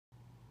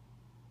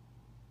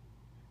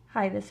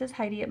Hi, this is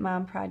Heidi at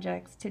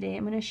Momprojects. Today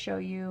I'm going to show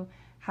you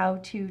how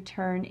to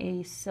turn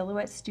a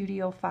Silhouette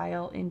Studio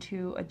file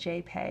into a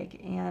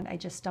JPEG, and I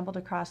just stumbled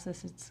across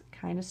this. It's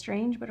kind of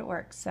strange, but it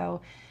works.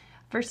 So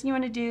first thing you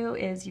want to do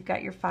is you've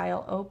got your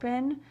file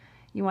open.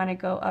 You want to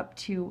go up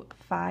to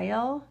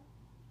File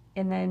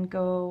and then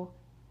go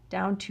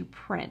down to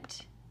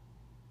Print.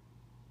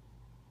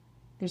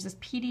 There's this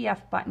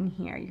PDF button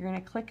here. You're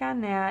going to click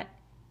on that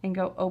and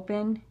go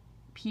Open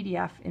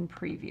PDF in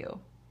Preview.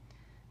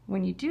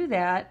 When you do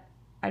that,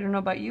 I don't know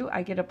about you,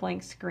 I get a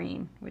blank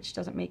screen, which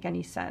doesn't make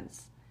any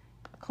sense.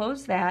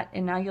 Close that,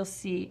 and now you'll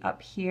see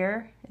up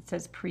here, it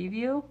says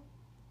Preview.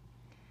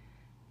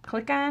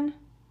 Click on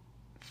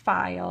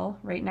File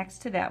right next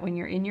to that when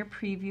you're in your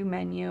Preview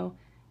menu,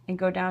 and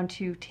go down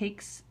to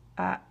Take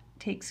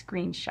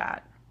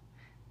Screenshot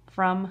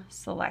from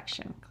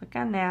Selection. Click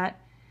on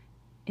that,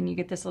 and you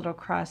get this little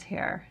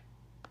crosshair.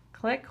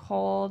 Click,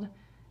 hold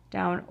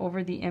down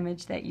over the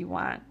image that you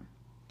want.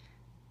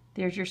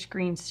 There's your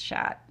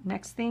screenshot.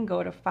 Next thing,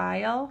 go to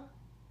File,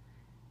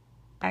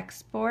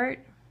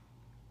 Export,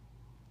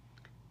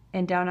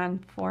 and down on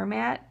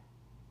Format,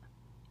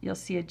 you'll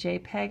see a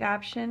JPEG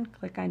option.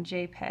 Click on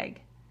JPEG.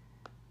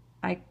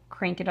 I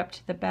crank it up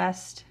to the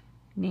best,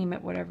 name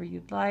it whatever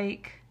you'd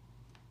like,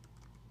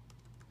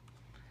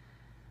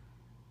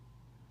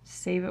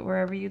 save it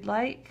wherever you'd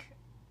like.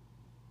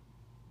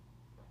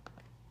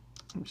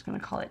 I'm just going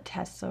to call it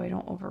Test so I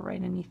don't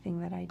overwrite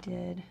anything that I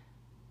did.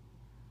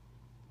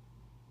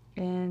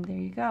 And there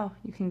you go.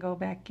 You can go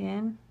back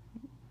in.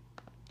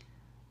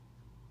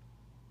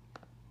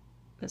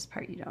 This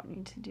part you don't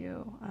need to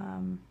do.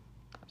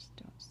 Just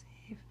don't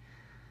save.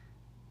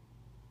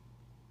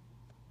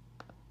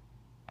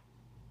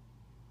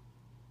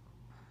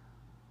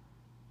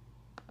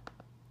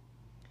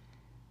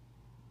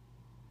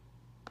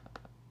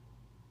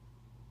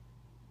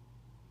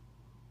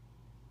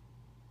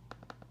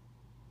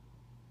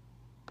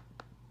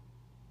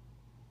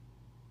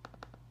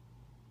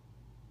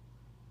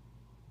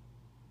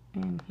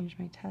 And here's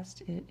my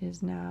test. It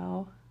is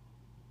now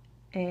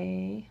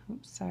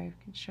oops, sorry,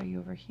 I can show you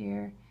over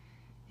here.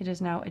 It is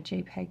now a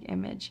JPEG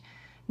image.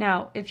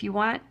 Now, if you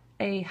want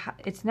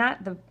it's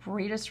not the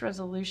greatest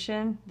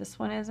resolution. This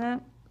one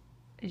isn't,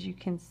 as you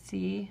can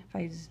see, if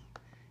I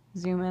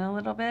zoom in a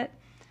little bit.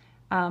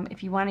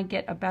 If you want to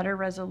get a better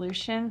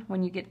resolution,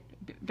 when you get,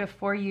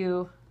 before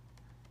you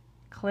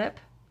clip,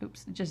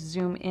 oops, just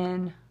zoom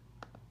in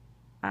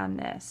on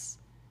this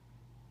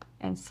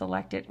and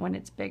select it when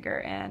it's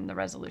bigger, and the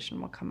resolution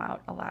will come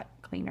out a lot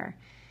cleaner.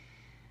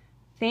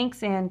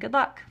 Thanks and good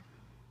luck.